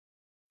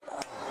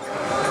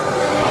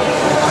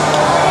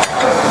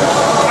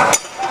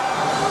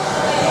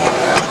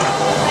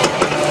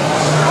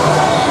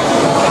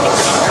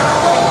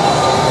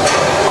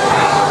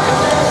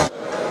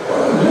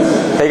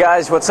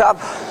guys, what's up?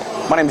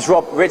 My name is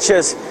Rob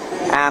Richards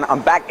and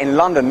I'm back in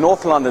London,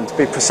 North London to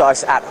be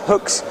precise, at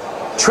Hook's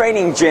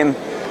training gym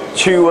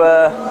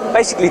to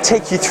basically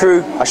take you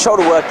through a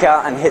shoulder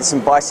workout and hit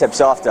some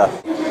biceps after.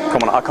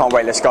 Come on, I can't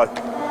wait, let's go.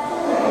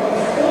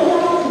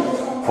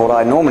 What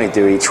I normally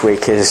do each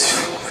week is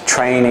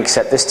train,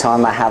 except this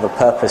time I have a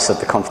purpose of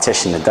the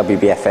competition, the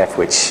WBFF,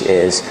 which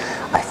is,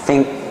 I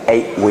think,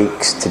 8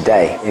 weeks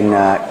today in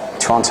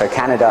Toronto,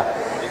 Canada,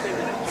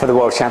 for the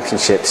World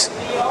Championships.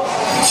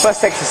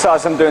 First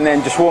exercise I'm doing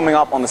then, just warming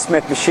up on the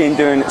Smith machine,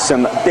 doing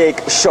some big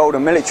shoulder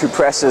military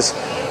presses.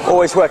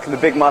 Always working the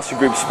big muscle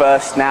groups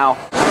first. Now,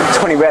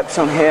 20 reps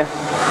on here.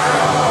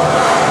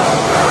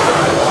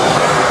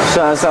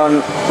 So as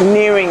I'm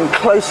nearing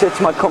closer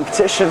to my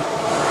competition,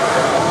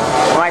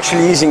 I'm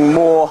actually using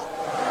more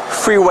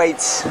free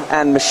weights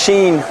and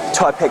machine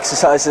type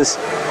exercises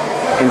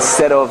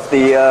instead of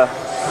the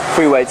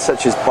free weights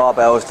such as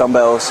barbells,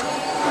 dumbbells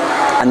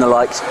and the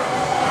likes.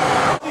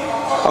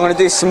 I'm going to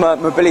do some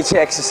mobility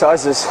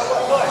exercises.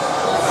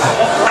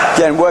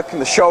 Again, working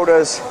the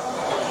shoulders,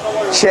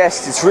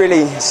 chest.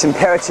 It's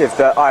imperative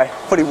that I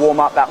fully warm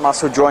up that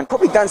muscle joint.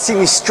 Probably don't see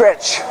me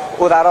stretch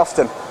all that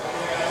often.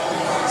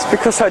 It's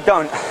because I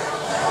don't.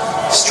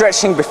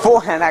 Stretching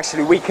beforehand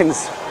actually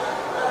weakens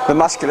the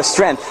muscular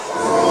strength.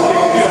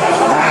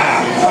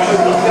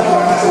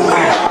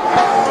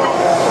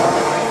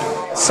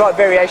 Slight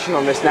variation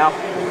on this now.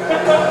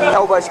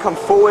 Elbows come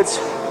forwards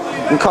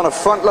and kind of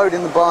front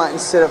loading the bar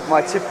instead of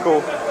my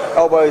typical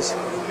elbows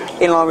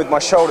in line with my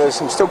shoulders.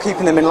 I'm still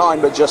keeping them in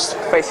line but just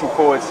facing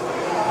forwards.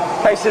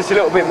 Places a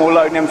little bit more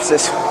load and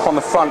emphasis on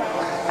the front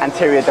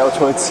anterior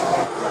deltoids.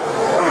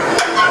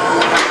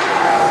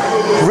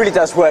 Really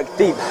does work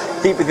deep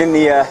within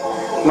the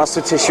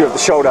muscle tissue of the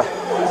shoulder.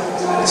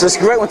 So it's a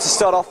great one to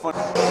start off on.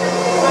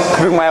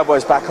 Bring my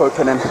elbows back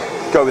open and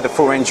go with the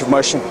full range of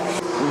motion.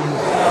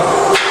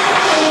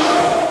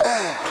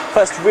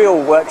 First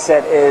real work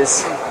set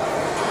is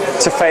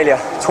to failure,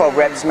 12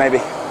 reps maybe.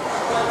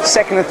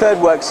 Second and third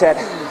work set,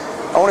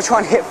 I want to try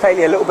and hit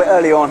failure a little bit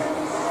early on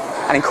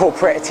and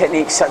incorporate a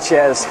technique such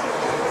as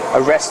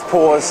a rest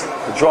pause,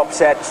 a drop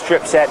set,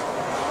 strip set,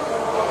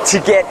 to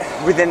get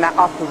within that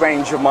upper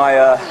range of my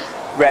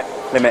rep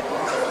limit.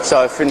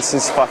 So for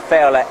instance, if I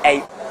fail at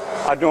 8,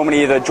 I'd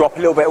normally either drop a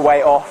little bit of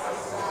weight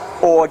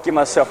off or give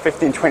myself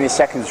 15-20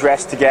 seconds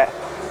rest to get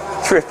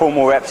 3 or 4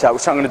 more reps out,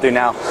 which I'm going to do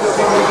now.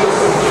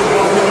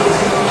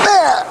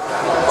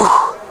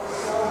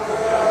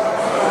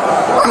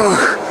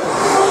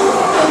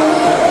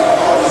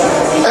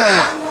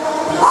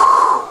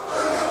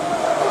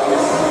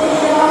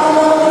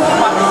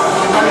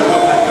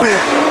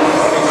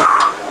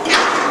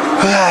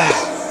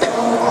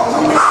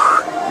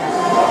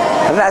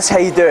 And that's how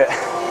you do it.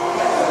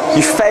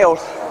 You fail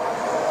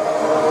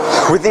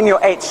within your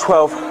 8 to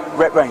 12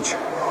 rep range.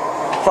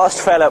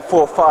 Fast fail at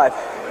 4 or 5.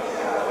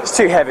 It's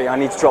too heavy, I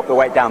need to drop the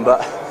weight down,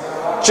 but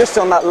just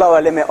on that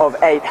lower limit of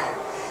 8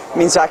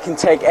 means I can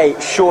take a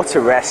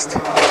shorter rest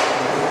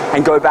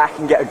and go back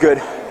and get a good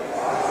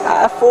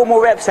 4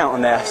 more reps out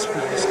on there.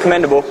 It's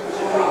commendable.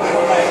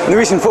 And the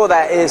reason for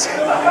that is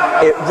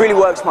it really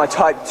works my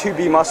type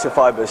 2B muscle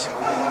fibers,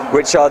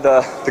 which are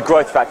the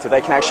growth factor.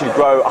 They can actually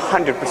grow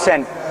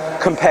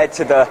 100% compared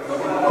to the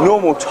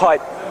normal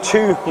type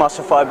 2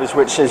 muscle fibers,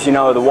 which, as you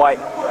know, are the white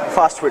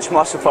fast twitch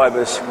muscle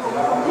fibers.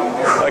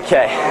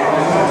 Okay,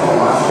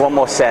 1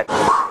 more set.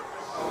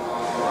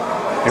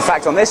 In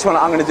fact, on this one,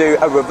 I'm going to do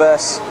a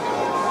reverse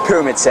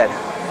pyramid set.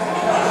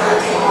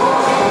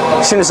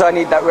 As soon as I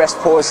need that rest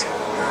pause,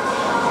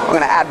 I'm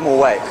going to add more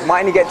weight. Might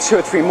only get 2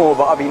 or 3 more,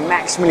 but I'll be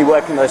maximally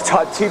working those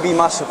type 2B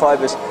muscle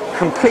fibers.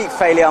 Complete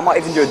failure. I might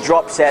even do a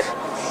drop set.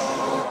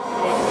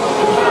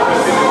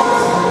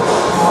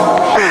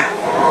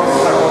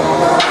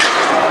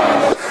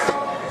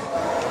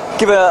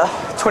 Give it a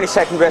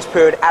 20-second rest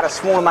period, add a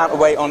small amount of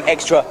weight on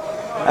extra,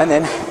 and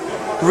then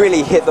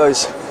really hit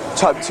those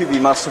type 2B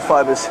muscle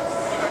fibers.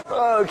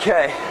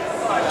 Okay.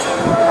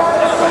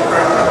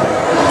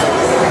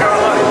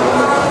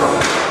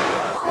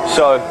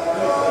 So,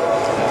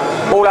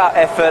 all out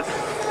effort,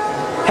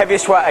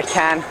 heaviest weight I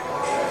can.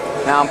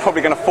 Now I'm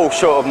probably going to fall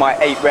short of my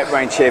 8 rep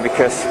range here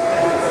because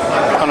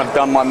I've kind of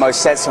done my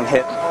most sets on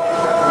hit.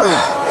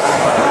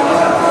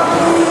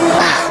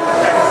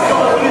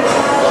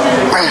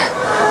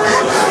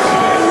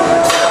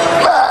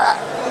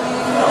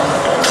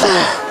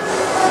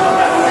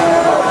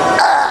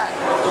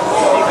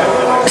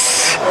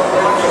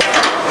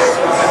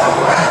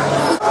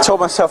 Told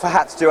myself I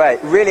had to do 8.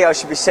 Really, I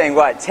should be saying,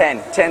 right,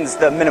 10. 10's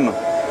the minimum.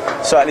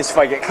 So at least if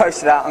I get close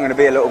to that, I'm going to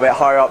be a little bit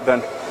higher up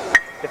than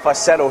if I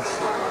settled.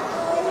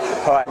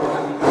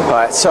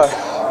 Alright, so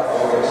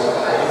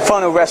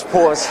final rest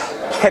pause.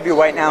 Heavy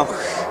weight now.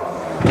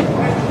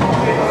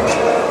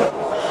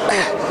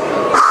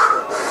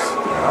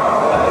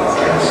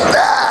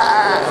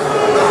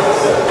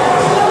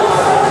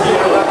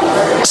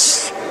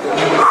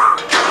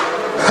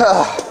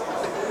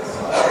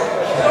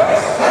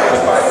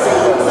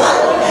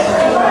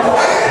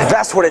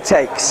 That's what it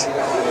takes.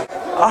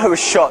 I was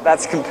shot.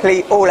 That's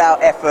complete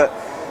all-out effort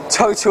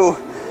total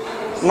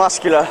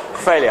muscular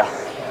failure.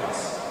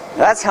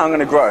 That's how I'm going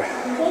to grow.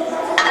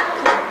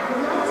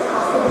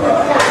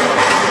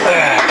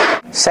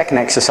 Second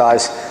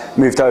exercise,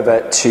 moved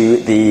over to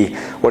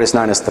what is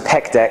known as the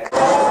pec deck,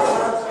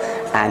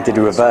 and did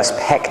a reverse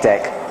pec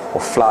deck or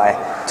fly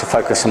to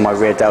focus on my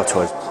rear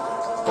deltoid.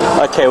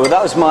 Okay, well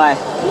that was my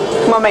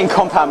main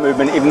compound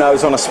movement. Even though I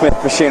was on a Smith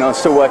machine, I was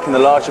still working the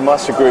larger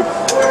muscle group,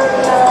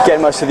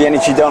 getting most of the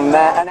energy done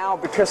there. And now,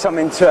 because I'm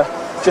into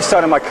just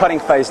starting my cutting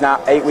phase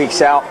now, 8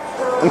 weeks out,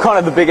 I'm kind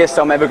of the biggest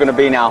I'm ever going to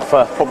be now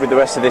for probably the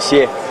rest of this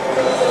year.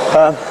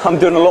 I'm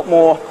doing a lot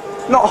more,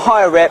 not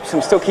higher reps,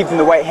 I'm still keeping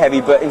the weight heavy,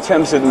 but in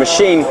terms of the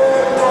machine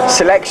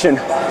selection,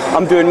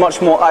 I'm doing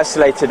much more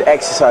isolated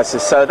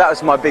exercises. So that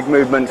was my big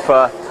movement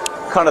for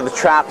kind of the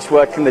traps,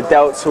 working the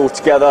delts all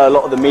together, a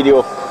lot of the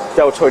medial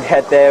deltoid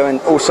head there,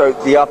 and also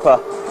the upper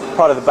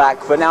part of the back.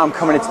 But now I'm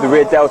coming into the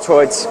rear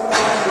deltoids.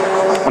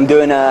 I'm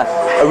doing a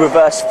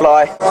reverse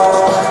fly,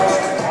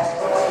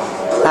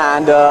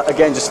 and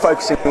again just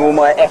focusing all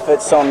my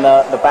efforts on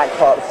the back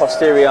part, the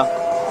posterior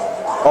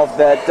of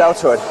the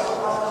deltoid.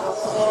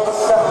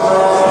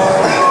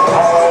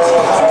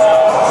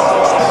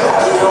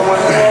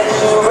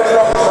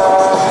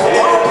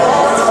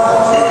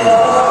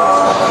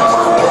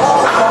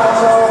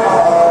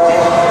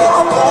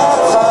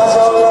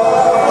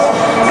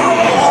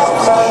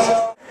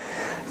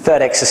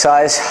 Third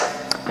exercise,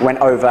 went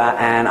over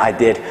and I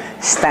did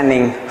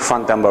standing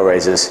front dumbbell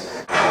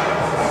raises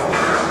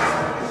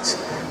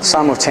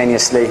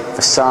simultaneously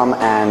for some,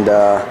 and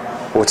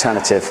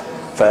alternative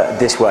for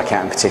this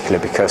workout in particular,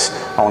 because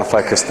I want to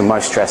focus the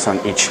most stress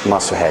on each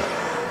muscle head.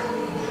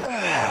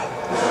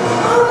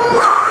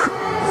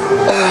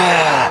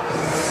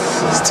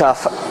 It's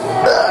tough.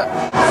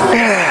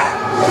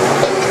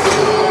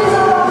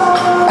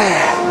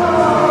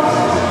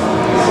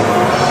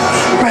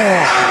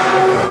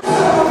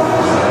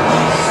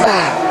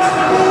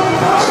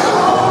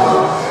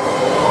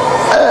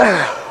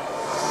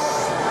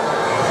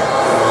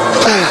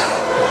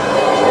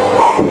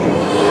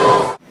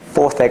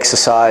 Fourth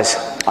exercise,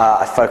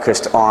 I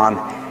focused on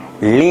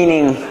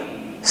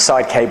leaning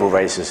side cable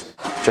raises,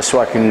 just so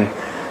I can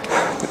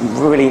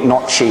really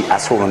not cheat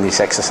at all on these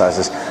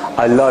exercises.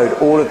 I load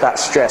all of that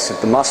stress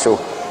of the muscle,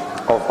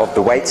 of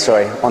the weight,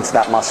 onto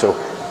that muscle,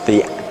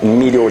 the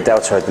medial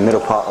deltoid, the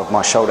middle part of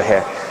my shoulder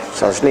here.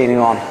 So I was leaning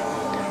on,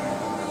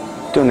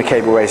 doing the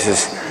cable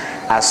raises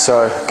as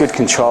so, good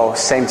control,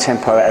 same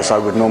tempo as I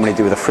would normally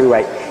do with a free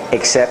weight,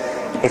 except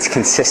it's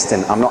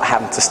consistent. I'm not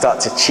having to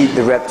start to cheat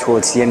the rep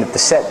towards the end of the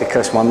set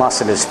because my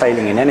muscle is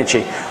failing in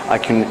energy. I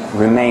can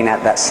remain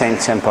at that same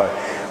tempo,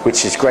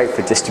 which is great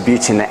for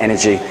distributing the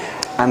energy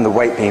and the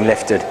weight being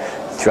lifted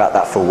throughout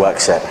that full work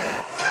set.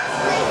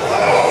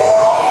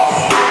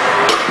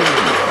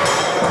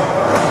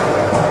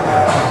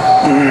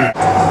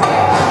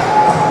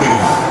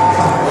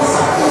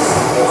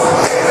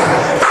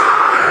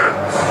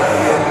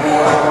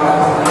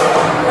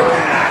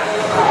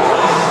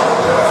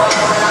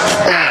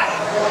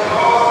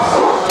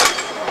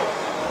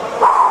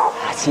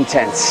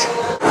 Intense.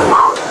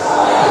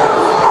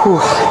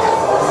 Whew.